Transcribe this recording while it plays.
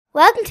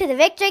Welcome to the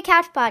Victory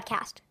Couch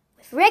Podcast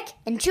with Rick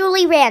and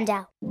Julie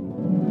Randall.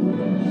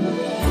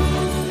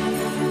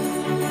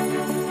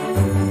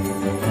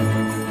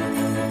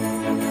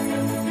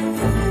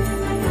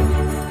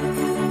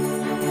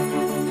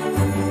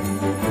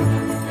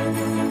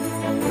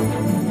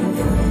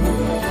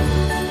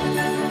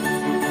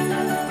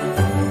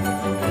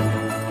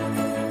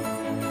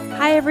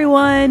 Hi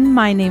everyone,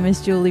 my name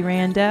is Julie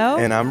Rando.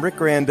 And I'm Rick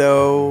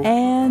Rando.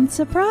 And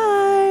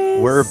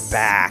surprise! We're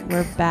back.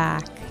 We're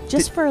back.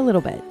 Just for a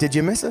little bit. Did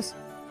you miss us?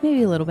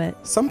 Maybe a little bit.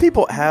 Some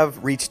people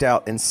have reached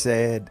out and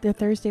said Their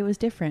Thursday was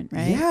different,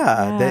 right?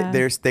 Yeah.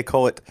 They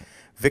call it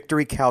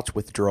Victory Couch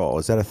Withdrawal.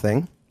 Is that a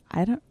thing?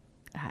 I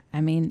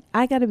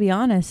got to be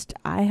honest.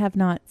 I have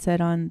not sat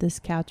on this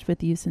couch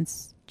with you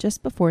since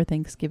just before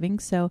Thanksgiving.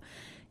 So,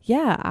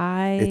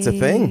 yeah, It's a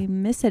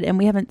thing. Miss it. And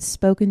we haven't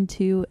spoken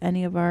to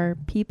any of our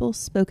people,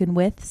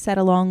 sat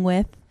along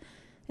with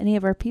any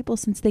of our people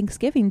since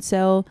Thanksgiving.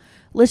 So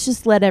let's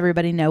just let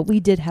everybody know we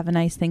did have a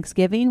nice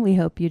Thanksgiving. We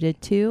hope you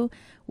did too.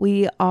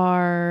 We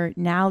are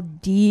now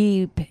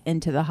deep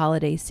into the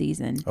holiday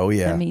season. Oh,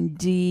 yeah. I mean,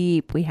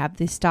 deep. We have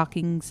these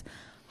stockings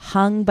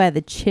hung by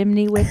the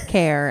chimney with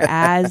care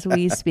as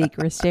we speak.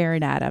 We're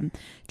staring at them.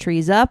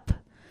 Trees up.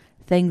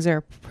 Things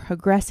are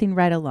progressing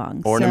right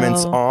along.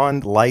 Ornaments on,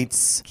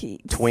 lights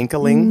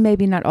twinkling.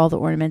 Maybe not all the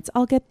ornaments.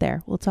 I'll get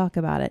there. We'll talk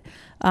about it.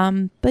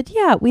 But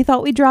yeah, we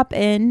thought we'd drop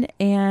in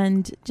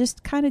and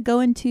just kind of go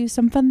into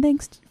some fun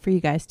things for you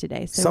guys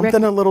today. So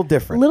Something a little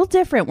different. A little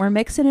different. We're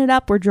mixing it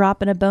up. We're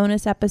dropping a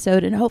bonus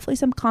episode and hopefully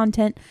some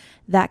content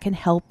that can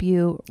help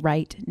you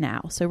right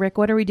now. So Rick,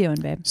 what are we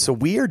doing, babe? So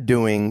we are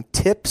doing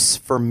tips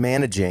for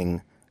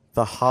managing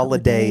the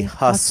holiday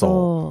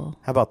hustle.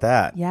 How about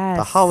that? Yes.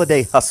 The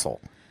holiday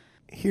hustle.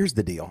 Here's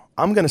the deal.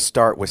 I'm going to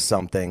start with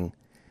something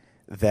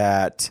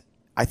that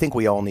I think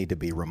we all need to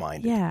be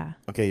reminded. Yeah.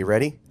 Okay, you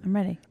ready? I'm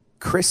ready.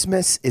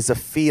 Christmas is a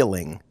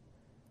feeling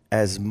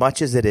as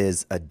much as it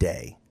is a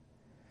day.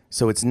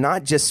 So it's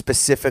not just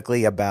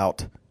specifically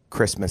about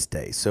Christmas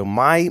Day. So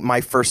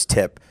my first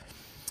tip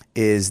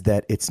is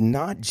that it's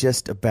not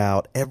just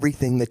about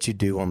everything that you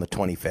do on the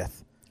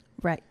 25th.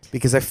 Right.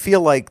 Because I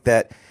feel like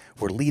that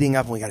we're leading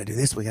up and we got to do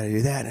this, we got to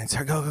do that, and it's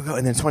go.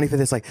 And then 25th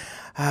it's like,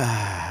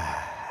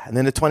 and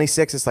then the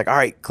 26th, it's like, all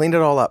right, clean it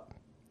all up,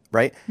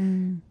 right?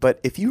 But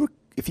if you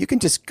can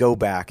just go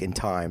back in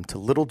time to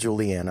little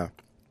Juliana,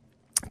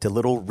 to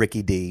little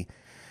Ricky D,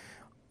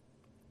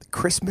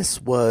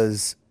 Christmas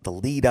was the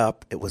lead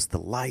up. It was the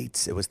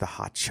lights. It was the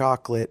hot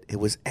chocolate. It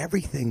was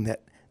everything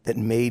that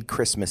made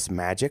Christmas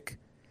magic.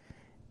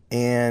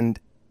 And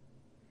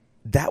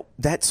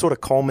that sort of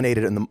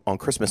culminated on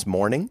Christmas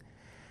morning.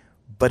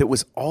 But it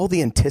was all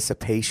the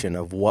anticipation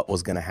of what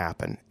was going to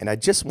happen. And I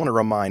just want to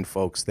remind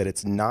folks that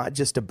it's not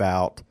just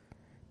about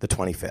the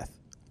 25th.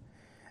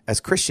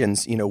 As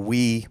Christians,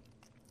 we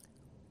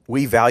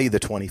value the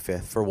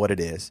 25th for what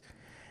it is.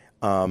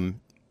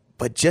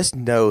 But just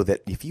know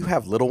that if you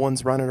have little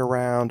ones running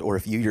around, or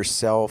if you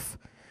yourself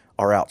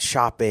are out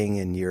shopping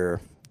and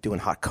you're doing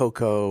hot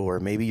cocoa, or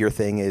maybe your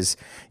thing is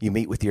you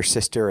meet with your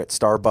sister at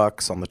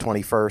Starbucks on the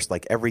 21st,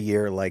 like every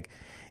year, like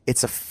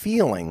it's a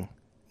feeling,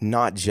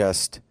 not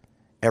just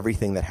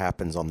everything that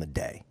happens on the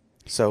day.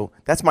 So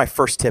that's my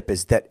first tip,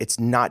 is that it's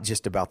not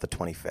just about the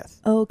 25th.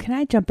 Oh, can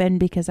I jump in?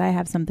 Because I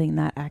have something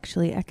that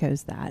actually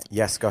echoes that.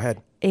 Yes, go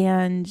ahead.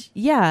 And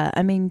yeah,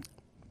 I mean,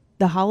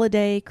 the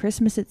holiday,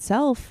 Christmas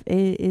itself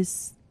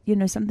is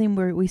something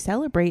where we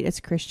celebrate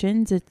as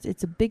Christians.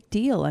 It's a big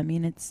deal. I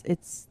mean,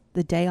 it's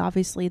the day,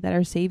 obviously, that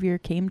our Savior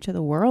came to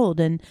the world.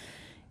 And,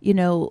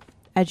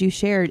 as you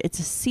shared, it's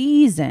a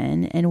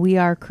season, and we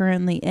are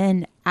currently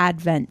in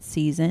Advent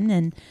season.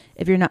 And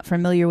if you're not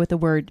familiar with the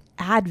word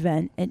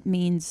Advent, it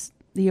means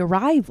the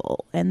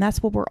arrival. And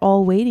that's what we're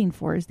all waiting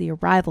for, is the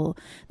arrival,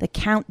 the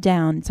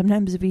countdown.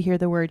 Sometimes if you hear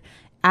the word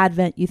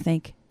Advent, you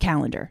think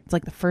calendar. It's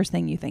like the first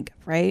thing you think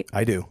of, right?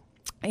 I do.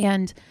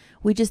 And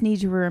we just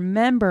need to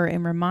remember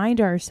and remind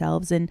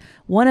ourselves. And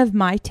one of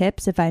my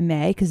tips, if I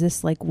may, because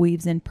this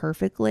weaves in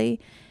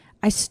perfectly,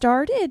 I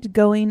started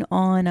going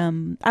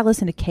on, I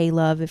listen to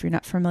K-Love. If you're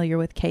not familiar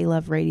with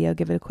K-Love Radio,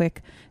 give it a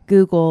quick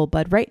Google.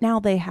 But right now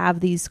they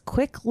have these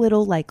quick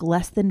little,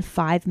 less than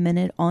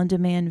 5-minute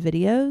on-demand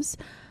videos.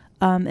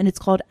 And it's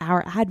called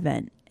Our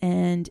Advent.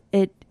 And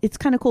it's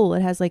kind of cool.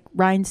 It has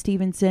Ryan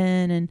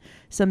Stevenson and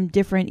some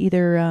different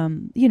either,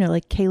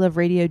 K-Love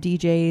Radio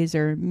DJs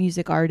or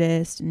music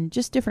artists and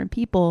just different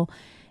people.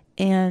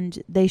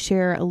 And they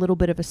share a little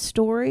bit of a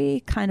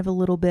story, kind of a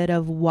little bit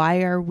of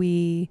why are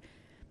we,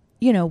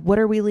 what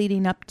are we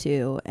leading up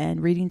to,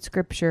 and reading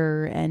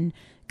scripture and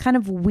kind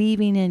of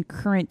weaving in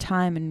current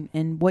time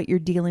and what you're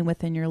dealing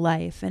with in your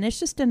life. And it's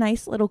just a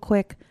nice little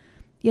quick,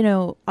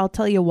 I'll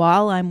tell you,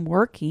 while I'm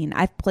working,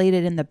 I've played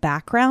it in the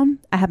background.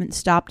 I haven't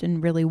stopped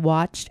and really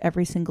watched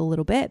every single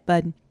little bit,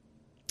 but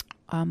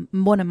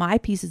one of my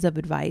pieces of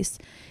advice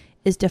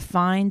is to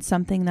find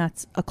something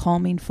that's a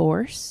calming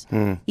force,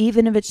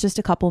 even if it's just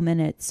a couple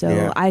minutes.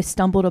 So I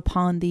stumbled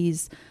upon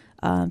these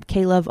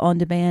K-Love On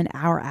Demand,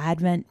 our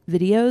Advent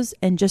videos,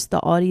 and just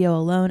the audio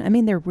alone. I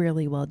mean, they're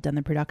really well done.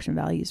 The production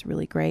value is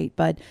really great,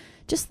 but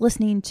just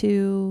listening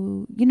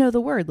to,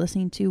 the word,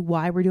 listening to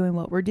why we're doing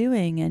what we're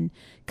doing and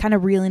kind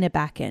of reeling it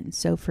back in.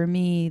 So for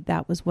me,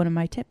 that was one of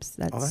my tips.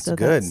 That's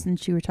good.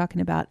 Since you were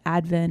talking about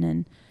Advent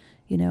and,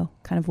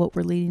 kind of what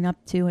we're leading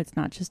up to, it's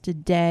not just a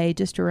day,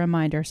 just to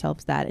remind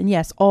ourselves that. And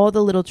yes, all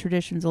the little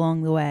traditions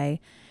along the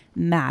way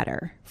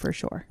matter for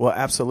sure. Well,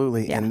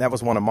 absolutely. Yeah. And that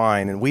was one of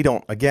mine. And we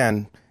don't,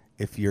 again,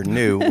 if you're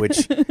new,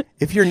 which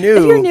if you're If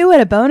you're new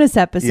at a bonus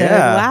episode,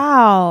 Yeah,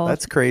 wow.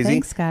 that's crazy.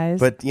 Thanks, guys.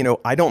 But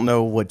I don't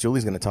know what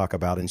Julie's going to talk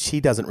about, and she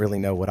doesn't really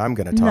know what I'm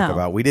going to talk No.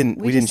 about. We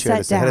didn't just share sat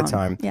this ahead of down.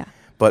 time. Yeah.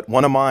 But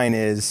one of mine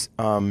is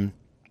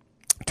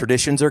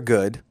traditions are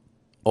good,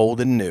 old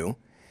and new.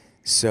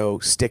 So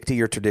stick to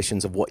your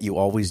traditions of what you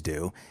always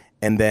do.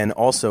 And then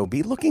also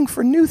be looking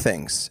for new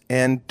things.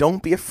 And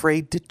don't be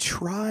afraid to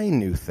try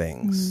new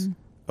things.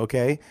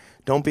 Okay?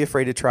 Don't be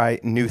afraid to try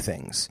new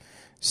things.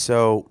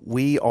 So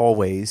we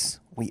always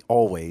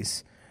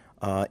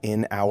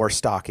in our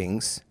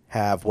stockings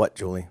have what,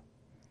 Julie?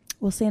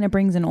 Well, Santa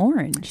brings an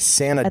orange.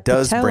 Santa at the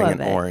does toe bring of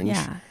an it. orange.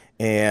 Yeah.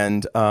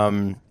 And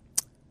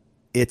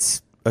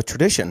it's a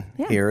tradition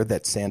Yeah. here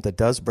that Santa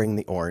does bring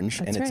the orange,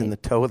 That's and it's right. in the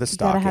toe of the You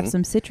gotta stocking. have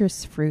some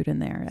citrus fruit in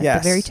there at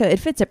Yes. the very toe. It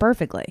fits it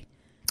perfectly.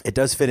 It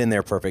does fit in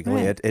there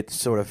perfectly. Right. It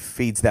sort of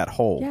feeds that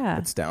hole Yeah.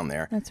 that's down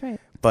there. That's right.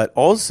 But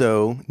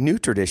also new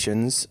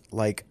traditions,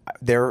 like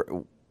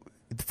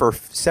for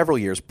several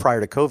years prior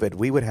to COVID,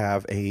 we would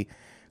have a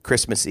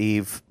Christmas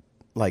Eve,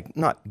 like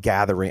not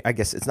gathering. I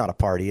guess it's not a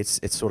party. It's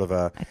sort of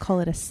I call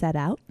it a set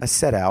out. a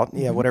set out.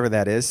 Yeah, whatever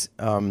that is.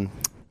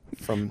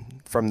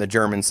 From the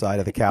German side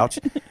of the couch.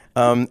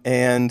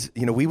 And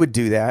we would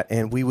do that,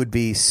 and we would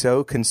be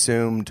so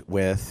consumed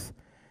with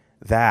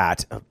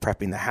that,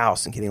 prepping the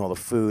house and getting all the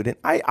food. And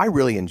I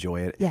really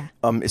enjoy it. Yeah.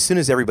 As soon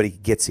as everybody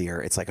gets here,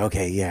 it's like,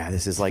 okay, yeah,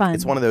 this is like, Fun.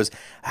 it's one of those,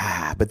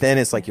 but then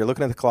it's like, you're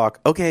looking at the clock.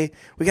 Okay,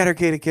 we got our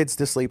kids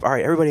to sleep. All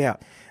right, everybody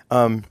out.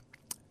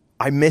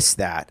 I miss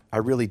that. I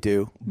really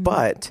do.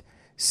 But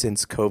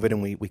since COVID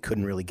and we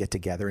couldn't really get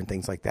together and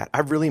things like that,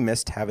 I've really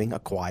missed having a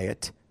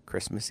quiet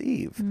Christmas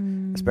Eve,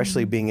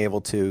 especially being able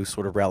to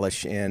sort of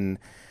relish in,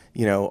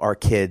 our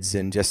kids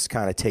and just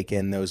kind of take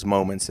in those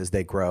moments as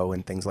they grow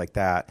and things like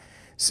that.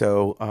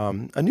 So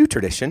a new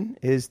tradition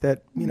is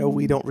that,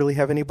 we don't really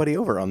have anybody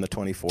over on the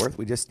 24th.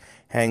 We just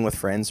hang with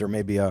friends or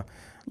maybe a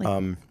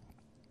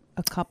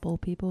couple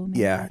people. Maybe.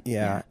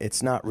 Yeah.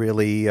 It's not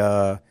really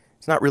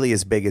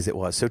as big as it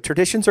was. So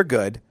traditions are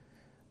good,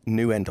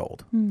 new and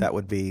old. That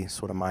would be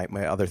sort of my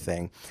other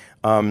thing.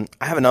 I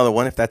have another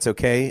one, if that's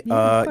okay. Yeah,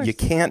 of course. You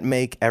can't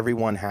make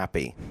everyone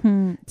happy.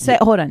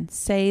 Hold on.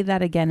 Say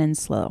that again in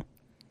slow.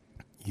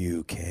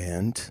 You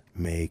can't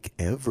make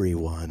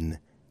everyone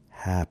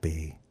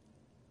happy.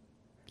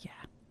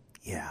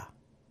 Yeah.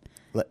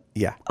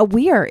 Yeah.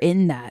 We are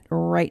in that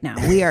right now.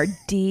 We are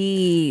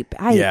deep.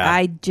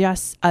 I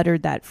just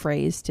uttered that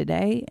phrase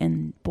today,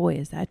 and boy,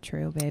 is that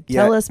true, babe.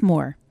 Yeah. Tell us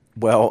more.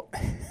 Well,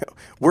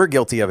 we're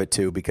guilty of it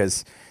too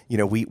because,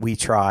 we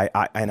try,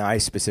 I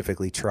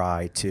specifically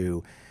try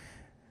to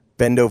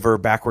bend over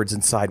backwards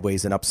and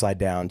sideways and upside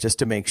down just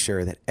to make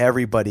sure that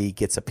everybody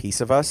gets a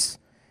piece of us.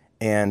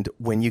 And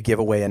when you give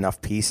away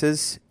enough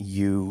pieces,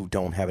 you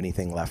don't have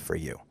anything left for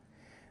you.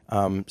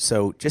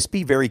 So just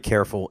be very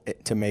careful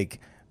to make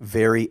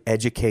very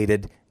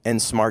educated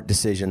and smart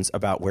decisions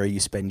about where you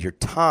spend your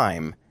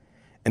time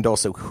and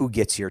also who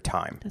gets your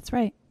time. That's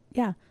right.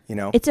 Yeah.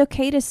 It's It's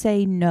okay to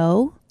say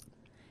no.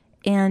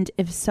 And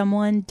if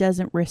someone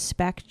doesn't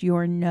respect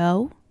your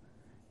no,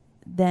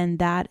 then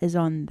that is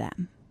on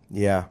them.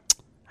 Yeah.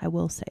 I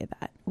will say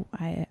that.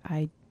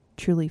 I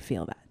truly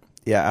feel that.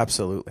 Yeah,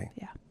 absolutely.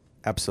 Yeah.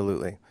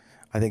 Absolutely.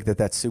 I think that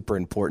that's super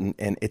important.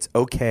 And it's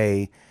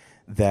okay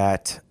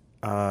that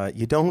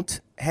you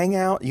don't hang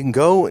out. You can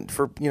go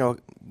for,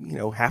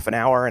 half an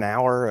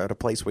hour at a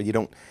place where you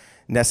don't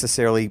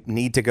necessarily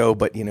need to go,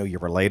 but, you're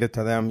related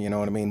to them. You know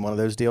what I mean? One of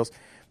those deals.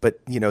 But,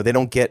 they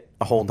don't get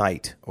a whole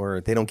night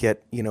or they don't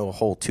get, a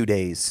whole 2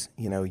 days.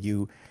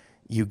 You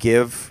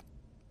give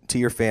to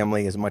your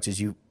family as much as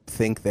you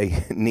think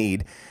they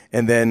need.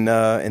 And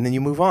then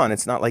you move on.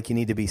 It's not like you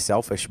need to be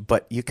selfish,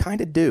 but you kind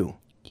of do.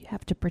 You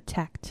have to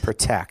protect.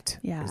 Protect.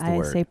 Yeah, is the I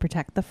word. say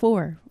protect the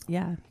four.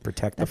 Yeah.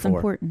 Protect That's the four.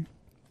 important.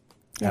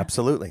 Yeah.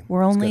 Absolutely.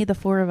 We're That's only good. the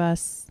four of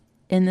us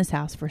in this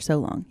house for so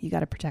long. You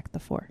got to protect the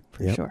four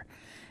for Yep. sure.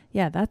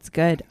 Yeah, that's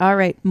good. All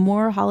right.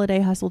 More holiday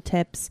hustle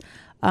tips.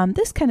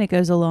 This kind of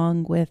goes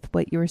along with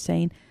what you were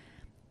saying.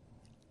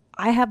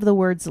 I have the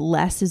words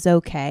less is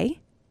okay.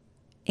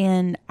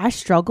 And I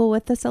struggle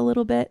with this a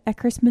little bit at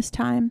Christmas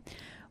time.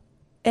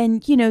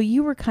 And,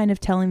 you were kind of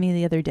telling me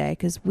the other day,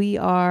 because we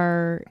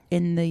are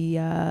in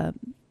the,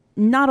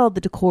 not all the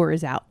decor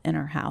is out in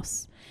our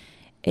house.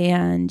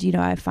 And,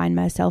 I find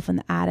myself in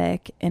the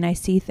attic and I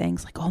see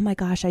things like, oh my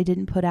gosh, I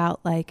didn't put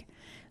out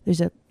there's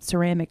a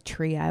ceramic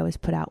tree I always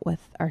put out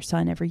with our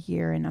son every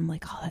year. And I'm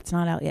like, oh, that's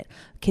not out yet.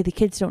 Okay. The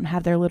kids don't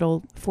have their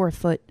little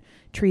 4-foot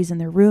trees in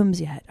their rooms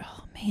yet.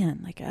 Oh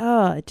man,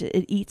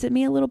 it eats at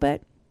me a little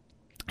bit.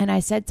 And I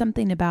said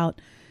something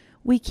about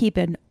we keep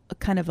a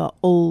kind of a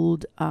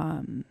old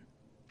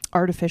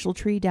artificial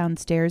tree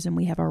downstairs, and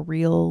we have our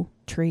real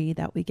tree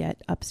that we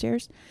get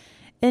upstairs.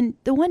 And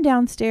the one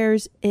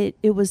downstairs,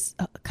 it was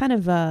kind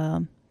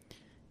of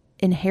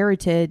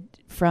inherited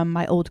from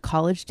my old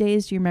college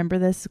days. Do you remember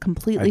this?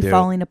 Completely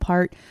falling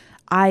apart.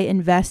 I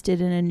invested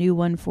in a new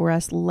one for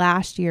us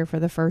last year for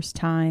the first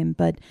time,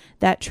 but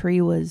that tree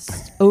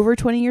was over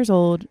 20 years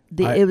old.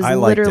 It was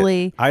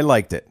literally... I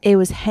liked it. It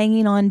was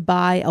hanging on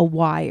by a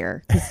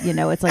wire because,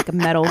 it's like a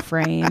metal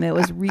frame. It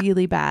was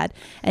really bad.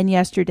 And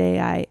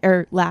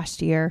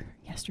last year,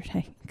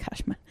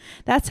 gosh,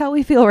 that's how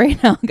we feel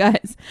right now,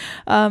 guys.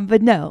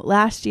 But no,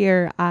 last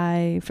year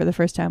I, for the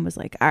first time, was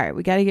like, all right,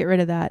 we got to get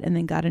rid of that, and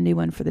then got a new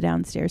one for the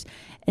downstairs.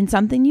 And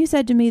something you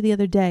said to me the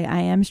other day,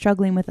 I am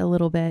struggling with a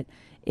little bit,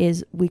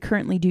 is we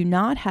currently do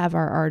not have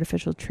our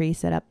artificial tree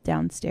set up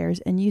downstairs.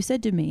 And you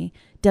said to me,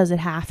 does it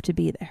have to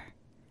be there?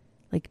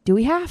 Like, do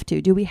we have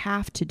to? Do we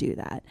have to do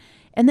that?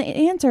 And the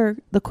answer,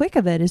 the quick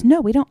of it, is no,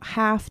 we don't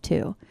have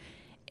to.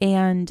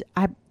 And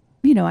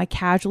I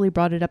casually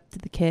brought it up to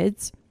the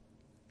kids.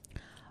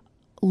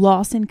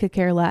 Lawson could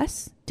care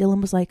less.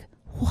 Dylan was like,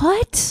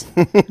 what?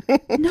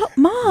 No,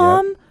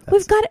 Mom,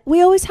 yep,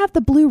 we always have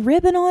the blue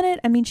ribbon on it.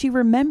 I mean, she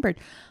remembered.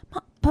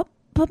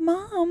 But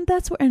Mom,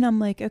 that's where, and I'm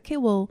like, okay,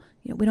 well,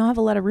 we don't have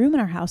a lot of room in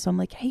our house. So I'm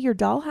like, hey, your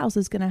dollhouse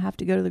is going to have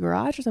to go to the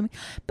garage or something.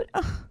 But,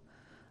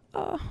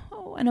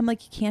 and I'm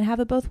like, you can't have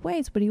it both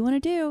ways. What do you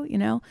want to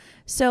do?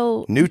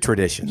 So new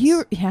traditions.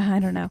 I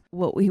don't know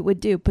what we would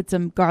do, put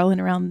some garland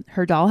around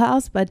her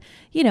dollhouse. But,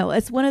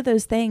 it's one of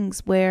those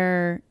things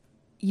where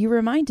you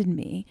reminded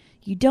me,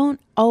 you don't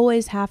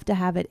always have to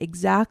have it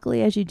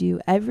exactly as you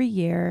do every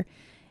year.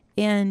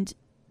 And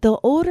the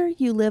older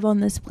you live on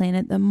this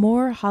planet, the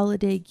more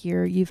holiday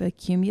gear you've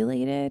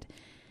accumulated.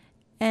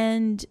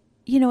 And,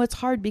 it's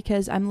hard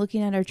because I'm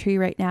looking at our tree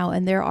right now,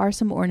 and there are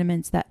some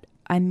ornaments that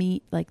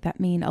that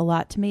mean a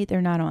lot to me.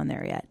 They're not on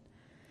there yet.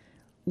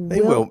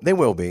 They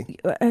will be.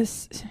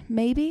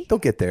 Maybe. They'll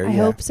get there. I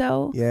hope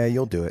so. Yeah,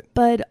 you'll do it.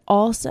 But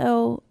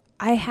also,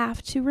 I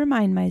have to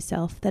remind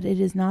myself that it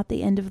is not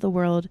the end of the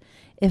world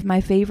if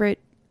my favorite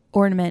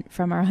ornament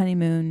from our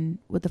honeymoon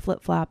with the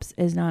flip-flops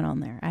is not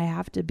on there. I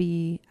have to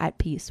be at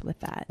peace with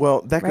that.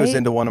 Well, that goes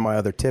into one of my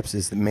other tips,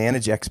 is to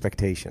manage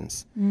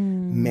expectations.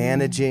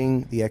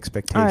 Managing the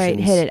expectations. All right,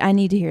 hit it. I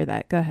need to hear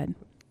that. Go ahead.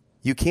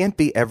 You can't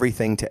be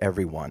everything to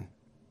everyone.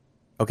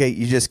 Okay,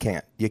 you just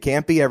can't. You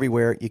can't be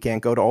everywhere. You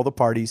can't go to all the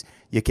parties.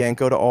 You can't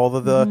go to all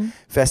of the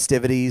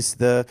festivities,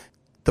 the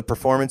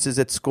performances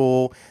at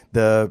school,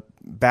 the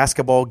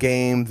basketball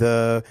game,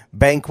 the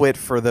banquet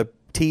for the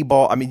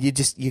T-ball. I mean,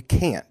 you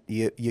can't.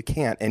 You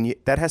can't. And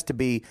that has to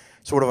be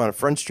sort of on a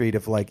front street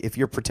of, like, if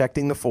you're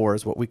protecting the four,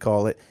 is what we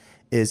call it,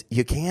 is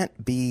you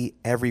can't be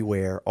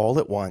everywhere all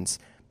at once,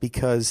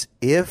 because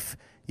if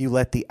you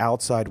let the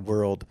outside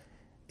world,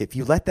 if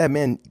you let them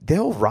in,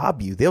 they'll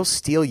rob you. They'll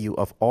steal you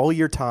of all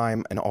your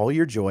time and all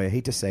your joy. I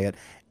hate to say it.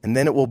 And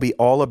then it will be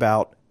all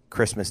about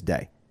Christmas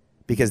Day,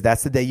 because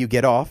that's the day you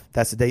get off.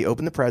 That's the day you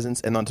open the presents.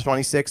 And on the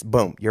 26th,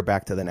 boom, you're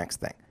back to the next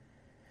thing.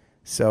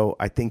 So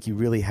I think you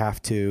really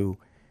have to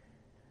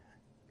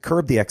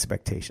curb the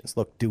expectations.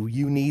 Look, do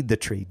you need the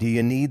tree? Do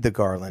you need the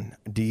garland?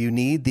 Do you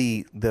need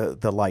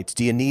the lights?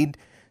 Do you need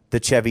the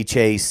Chevy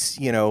Chase,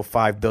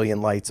 5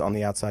 billion lights on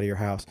the outside of your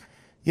house?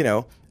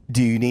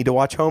 Do you need to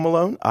watch Home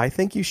Alone? I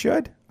think you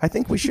should. I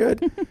think we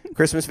should.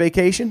 Christmas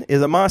Vacation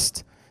is a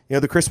must.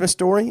 The Christmas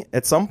Story,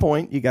 at some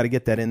point, you got to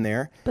get that in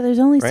there. But there's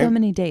only so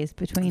many days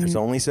between. There's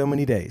only so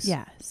many days.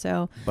 Yeah.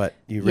 So. But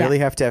you really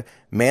have to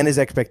manage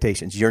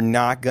expectations. You're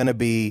not going to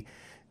be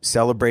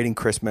celebrating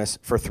Christmas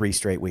for 3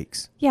 straight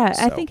weeks. Yeah.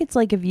 So. I think it's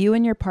like if you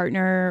and your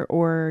partner,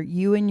 or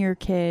you and your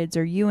kids,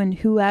 or you and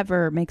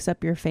whoever makes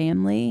up your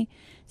family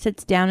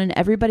sits down and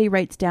everybody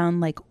writes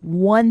down like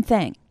one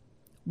thing.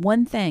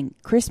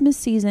 Christmas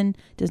season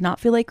does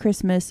not feel like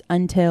Christmas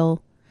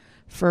until,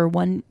 for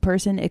one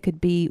person, it could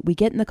be we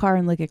get in the car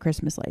and look at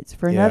Christmas lights.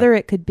 For another,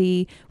 it could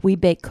be we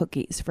bake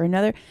cookies. For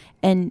another,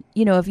 and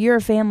if you're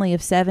a family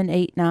of 7,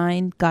 8,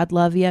 9, God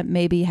love you,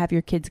 maybe have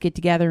your kids get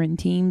together in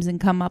teams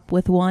and come up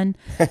with one.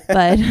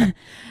 But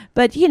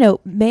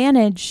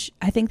manage.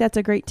 I think that's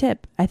a great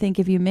tip. I think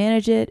if you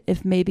manage it,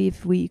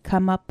 if we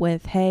come up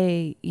with,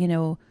 hey,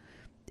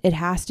 it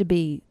has to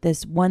be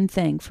this one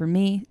thing. For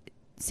me,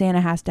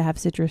 Santa has to have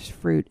citrus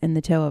fruit in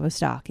the toe of a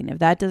stocking. If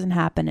that doesn't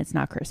happen, it's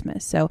not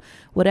Christmas. So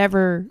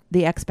whatever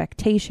the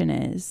expectation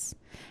is.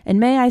 And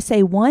may I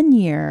say, one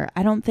year,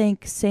 I don't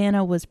think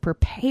Santa was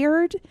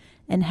prepared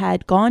and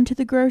had gone to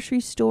the grocery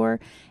store,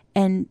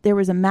 and there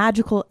was a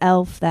magical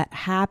elf that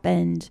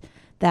happened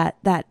that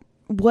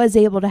was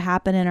able to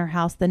happen in our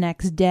house the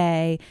next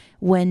day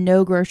when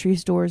no grocery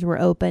stores were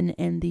open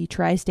in the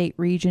tri-state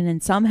region,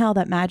 and somehow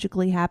that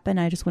magically happened.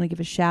 I just want to give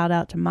a shout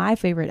out to my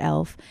favorite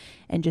elf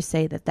and just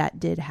say that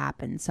did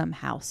happen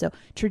somehow. So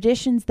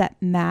traditions that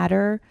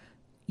matter,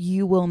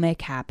 you will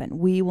make happen.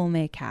 We will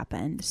make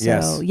happen. So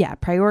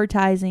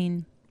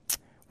prioritizing.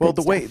 Well,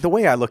 good the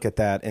way I look at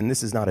that, and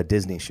this is not a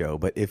Disney show,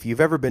 but if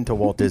you've ever been to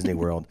Walt Disney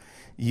World,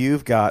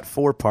 you've got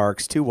 4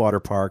 parks, 2 water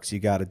parks, you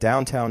got a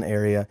downtown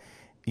area.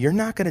 You're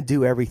not going to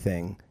do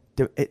everything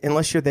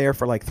unless you're there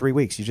for like 3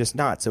 weeks. You're just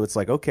not. So it's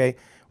like, okay,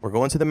 we're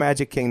going to the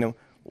Magic Kingdom.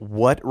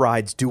 What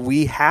rides do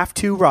we have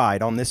to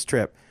ride on this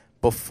trip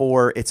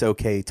before it's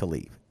okay to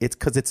leave? It's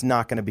because it's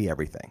not going to be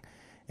everything.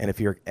 And if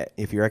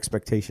your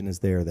expectation is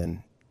there,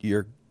 then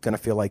you're going to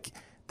feel like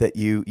that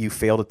you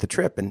failed at the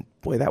trip. And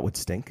boy, that would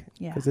stink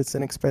because it's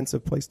an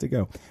expensive place to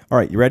go. All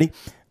right, you ready?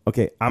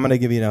 Okay, I'm going to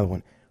give you another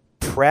one.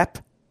 Prep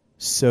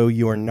so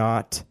you're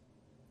not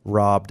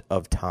robbed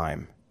of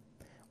time,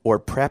 or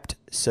prepped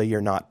so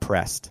you're not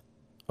pressed.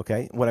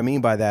 Okay? What I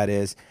mean by that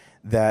is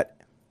that,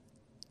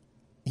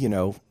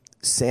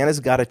 Santa's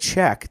got to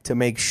check to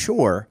make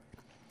sure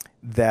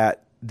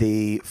that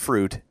the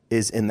fruit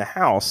is in the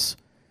house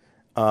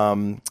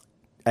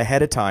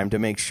ahead of time to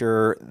make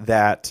sure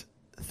that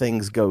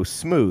things go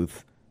smooth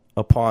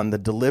upon the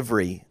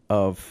delivery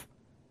of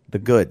the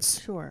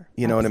goods. Sure.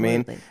 You know what I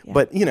mean? Yeah.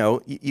 But,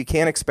 you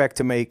can't expect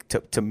to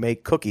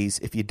make cookies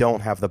if you don't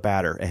have the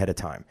batter ahead of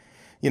time.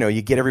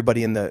 You get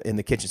everybody in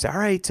the kitchen, say, all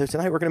right, so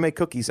tonight we're going to make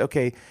cookies.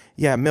 Okay,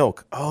 yeah,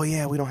 milk. Oh,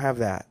 yeah, we don't have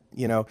that.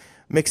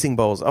 Mixing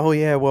bowls. Oh,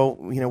 yeah, well,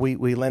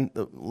 we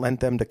lent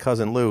them to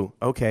Cousin Lou.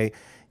 Okay,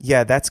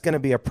 yeah, that's going to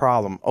be a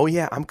problem. Oh,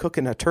 yeah, I'm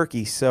cooking a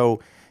turkey,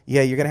 so,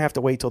 yeah, you're going to have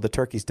to wait till the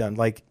turkey's done.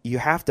 Like, you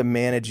have to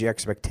manage your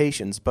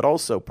expectations, but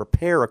also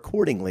prepare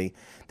accordingly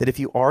that if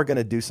you are going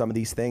to do some of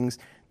these things,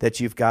 that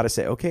you've got to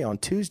say, okay, on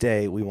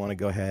Tuesday, we want to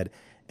go ahead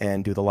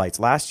and do the lights.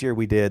 Last year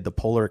we did the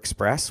Polar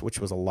Express, which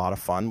was a lot of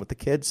fun with the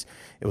kids.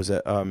 It was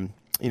a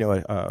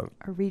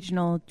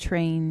regional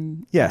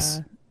train.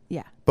 Yes.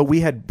 Yeah. But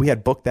we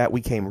had booked that.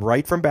 We came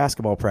right from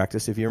basketball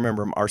practice. If you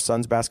remember our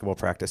son's basketball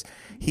practice,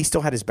 he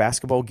still had his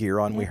basketball gear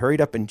on. Yeah. We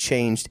hurried up and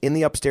changed in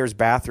the upstairs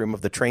bathroom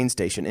of the train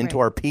station into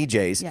our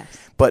PJs. Yes.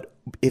 But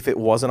if it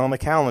wasn't on the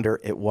calendar,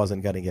 it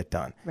wasn't going to get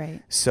done.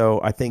 Right.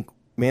 So I think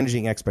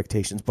managing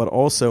expectations, but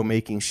also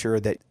making sure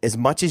that as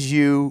much as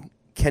you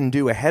can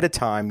do ahead of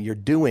time, you're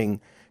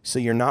doing so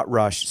you're not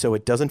rushed, so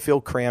it doesn't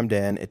feel crammed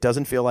in. It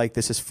doesn't feel like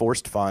this is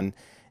forced fun.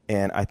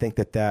 And I think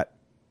that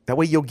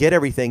way you'll get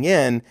everything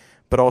in,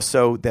 but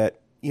also that,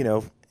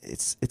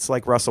 it's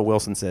like Russell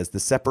Wilson says, the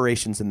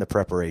separation's in the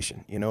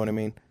preparation. You know what I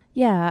mean?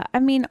 Yeah. I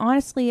mean,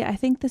 honestly, I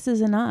think this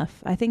is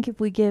enough. I think if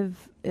we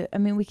give,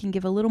 we can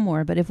give a little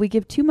more, but if we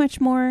give too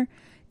much more,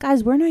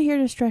 guys, we're not here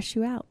to stress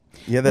you out.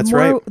 Yeah, that's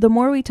right. The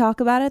more we talk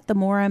about it, the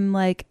more I'm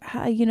like,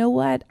 you know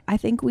what? I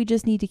think we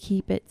just need to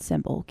keep it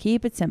simple.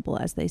 Keep it simple,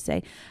 as they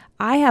say.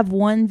 I have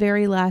one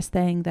very last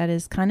thing that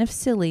is kind of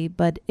silly,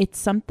 but it's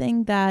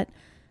something that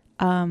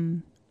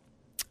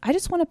I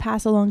just want to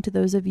pass along to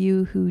those of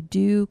you who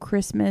do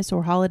Christmas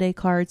or holiday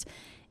cards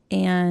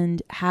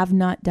and have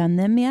not done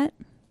them yet.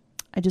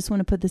 I just want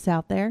to put this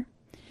out there.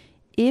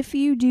 If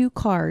you do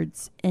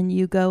cards and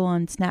you go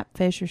on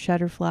Snapfish or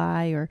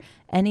Shutterfly or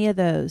any of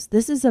those,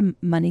 this is a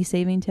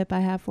money-saving tip I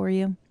have for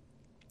you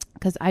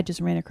because I just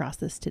ran across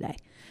this today.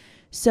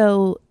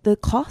 So the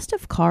cost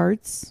of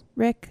cards,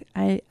 Rick,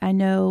 I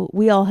know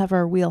we all have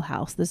our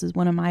wheelhouse. This is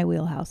one of my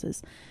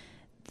wheelhouses.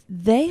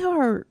 They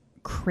are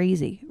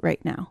crazy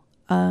right now.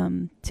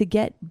 To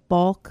get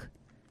bulk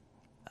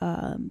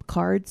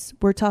cards,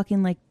 we're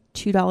talking like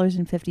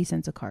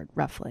 $2.50 a card,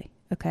 roughly,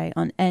 okay,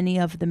 on any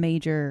of the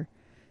major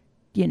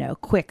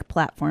quick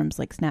platforms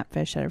like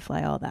Snapfish,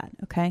 Shutterfly, all that,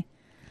 okay?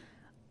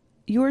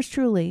 Yours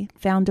truly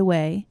found a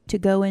way to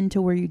go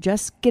into where you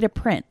just get a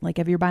print, like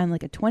if you're buying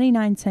like a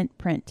 29-cent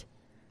print.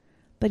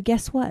 But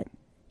guess what?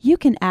 You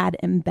can add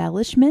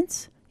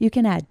embellishments. You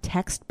can add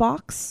text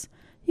box.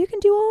 You can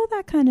do all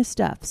that kind of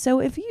stuff.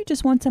 So if you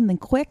just want something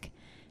quick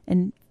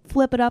and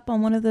flip it up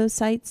on one of those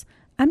sites,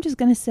 I'm just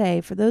going to say,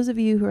 for those of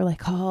you who are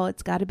like, oh,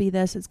 it's got to be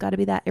this, it's got to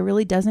be that, it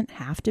really doesn't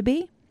have to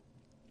be.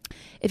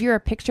 If you're a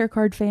picture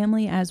card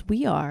family, as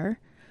we are,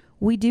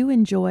 we do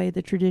enjoy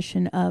the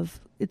tradition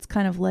of, it's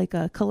kind of like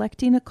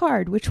collecting a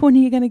card. Which one are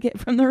you going to get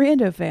from the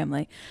Rando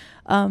family?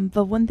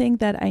 But one thing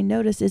that I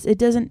noticed is it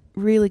doesn't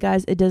really,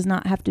 guys, it does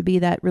not have to be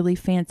that really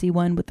fancy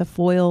one with the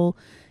foil,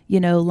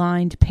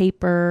 lined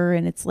paper,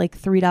 and it's like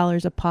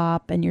 $3 a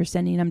pop and you're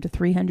sending them to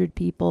 300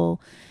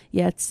 people.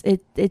 Yeah, it's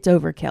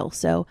overkill.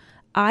 So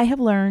I have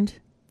learned,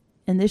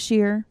 and this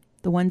year,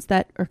 the ones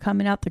that are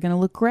coming out, they're going to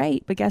look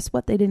great. But guess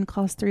what? They didn't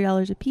cost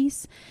 $3 a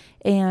piece.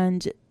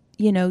 And,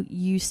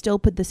 you still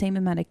put the same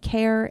amount of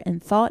care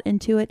and thought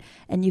into it.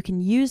 And you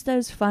can use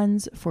those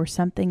funds for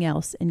something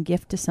else and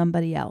gift to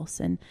somebody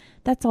else. And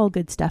that's all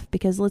good stuff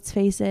because let's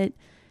face it,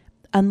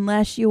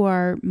 unless you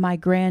are my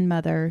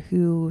grandmother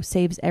who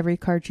saves every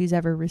card she's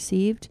ever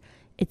received,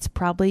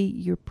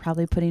 you're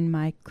probably putting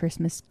my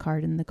Christmas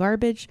card in the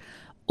garbage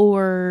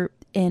or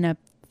in a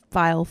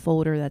file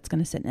folder that's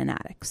going to sit in an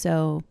attic.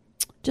 So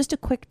just a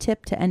quick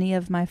tip to any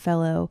of my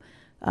fellow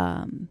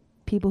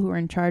people who are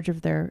in charge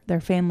of their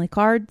family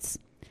cards.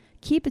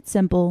 Keep it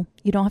simple.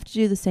 You don't have to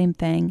do the same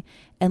thing,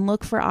 and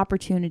look for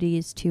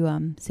opportunities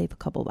to save a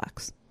couple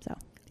bucks. So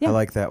yeah, I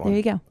like that one. There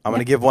you go. I'm going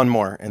to give one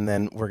more, and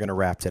then we're going to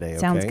wrap today. Okay?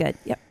 Sounds good.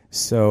 Yep.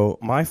 So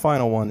my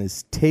final one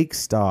is take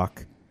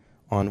stock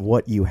on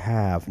what you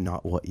have,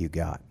 not what you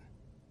got.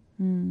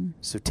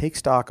 So take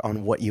stock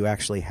on what you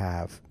actually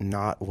have,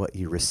 not what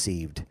you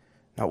received,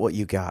 not what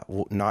you got,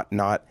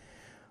 not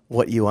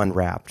what you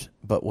unwrapped,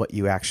 but what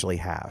you actually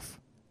have.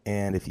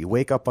 And if you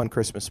wake up on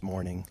Christmas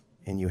morning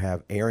and you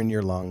have air in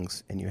your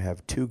lungs and you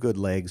have 2 good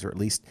legs, or at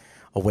least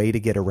a way to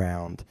get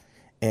around,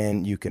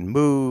 and you can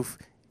move,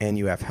 and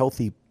you have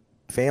healthy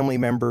family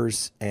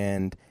members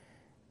and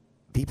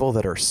people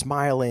that are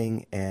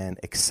smiling and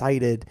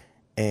excited,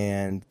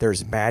 and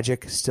there's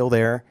magic still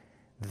there,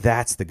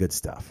 that's the good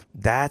stuff.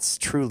 That's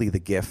truly the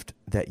gift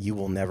that you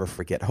will never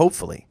forget,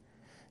 hopefully.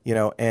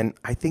 And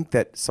I think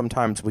that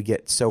sometimes we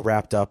get so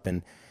wrapped up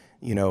in,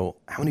 how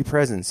many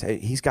presents? Hey,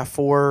 he's got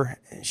 4,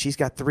 she's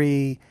got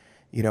 3.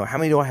 How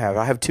many do I have?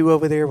 I have 2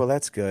 over there. Well,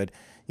 that's good.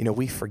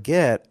 We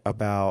forget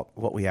about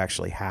what we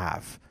actually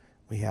have.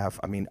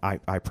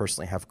 I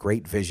personally have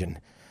great vision.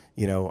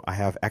 I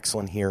have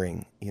excellent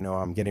hearing.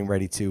 I'm getting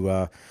ready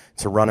to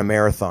run a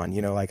marathon.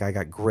 I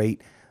got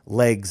great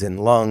legs and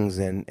lungs,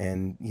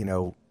 and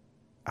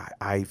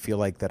I feel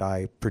like that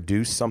I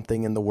produce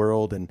something in the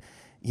world, and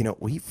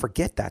we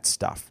forget that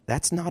stuff.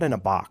 That's not in a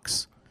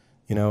box.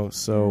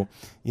 So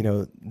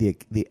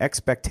the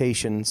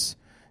expectations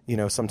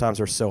sometimes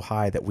are so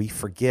high that we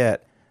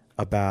forget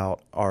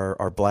about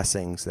our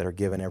blessings that are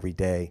given every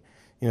day.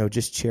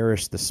 Just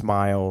cherish the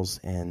smiles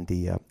and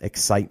the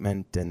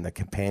excitement and the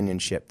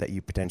companionship that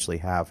you potentially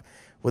have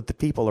with the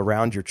people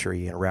around your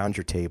tree and around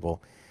your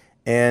table.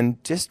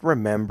 And just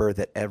remember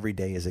that every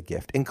day is a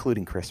gift,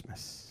 including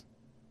Christmas.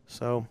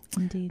 So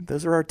Indeed.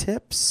 Those are our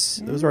tips.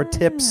 Yeah. Those are our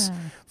tips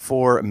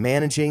for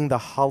managing the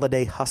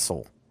holiday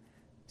hustle.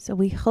 So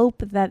we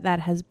hope that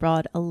has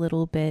brought a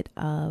little bit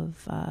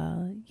of,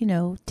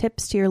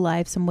 tips to your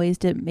life, some ways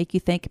to make you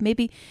think.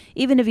 Maybe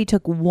even if you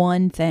took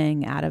one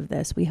thing out of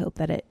this, we hope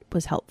that it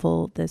was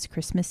helpful this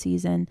Christmas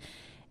season.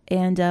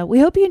 And we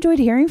hope you enjoyed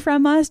hearing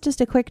from us.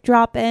 Just a quick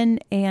drop in,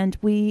 and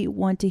we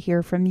want to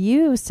hear from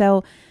you.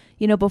 So,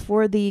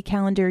 before the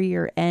calendar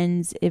year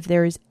ends, if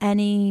there's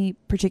any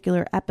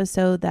particular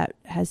episode that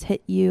has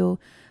hit you,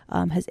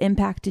 has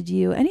impacted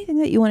you, anything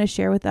that you want to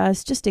share with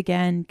us, just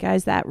again,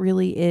 guys, that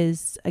really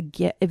is a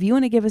gift. If you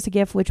want to give us a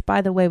gift, which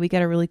by the way, we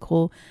got a really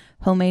cool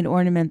homemade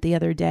ornament the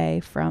other day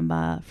from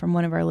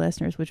one of our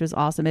listeners, which was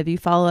awesome. If you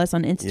follow us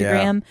on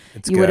Instagram,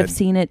 you would have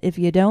seen it. If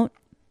you don't,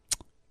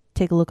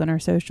 take a look on our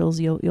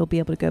socials. You'll be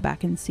able to go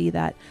back and see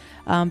that.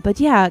 But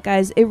yeah,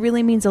 guys, it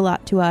really means a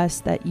lot to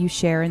us that you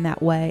share in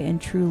that way.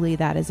 And truly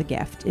that is a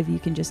gift. If you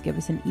can just give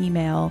us an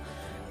email,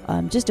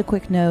 just a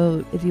quick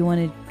note, if you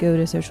want to go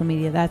to social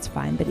media, that's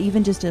fine. But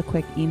even just a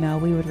quick email,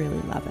 we would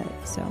really love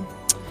it. So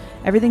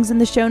everything's in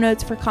the show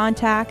notes for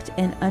contact.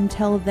 And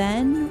until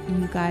then,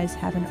 you guys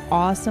have an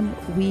awesome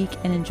week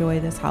and enjoy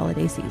this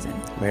holiday season.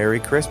 Merry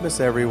Christmas,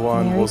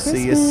 everyone. Merry Christmas.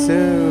 See you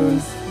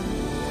soon.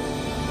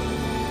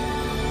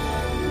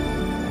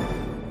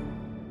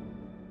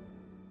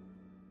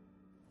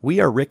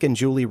 We are Rick and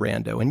Julie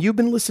Rando, and you've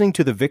been listening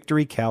to the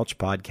Victory Couch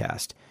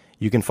podcast.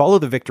 You can follow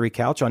the Victory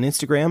Couch on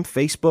Instagram,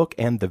 Facebook,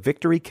 and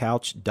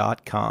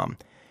thevictorycouch.com.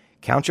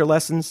 Count your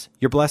lessons,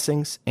 your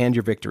blessings, and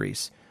your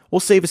victories. We'll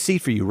save a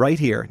seat for you right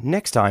here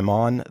next time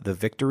on the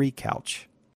Victory Couch.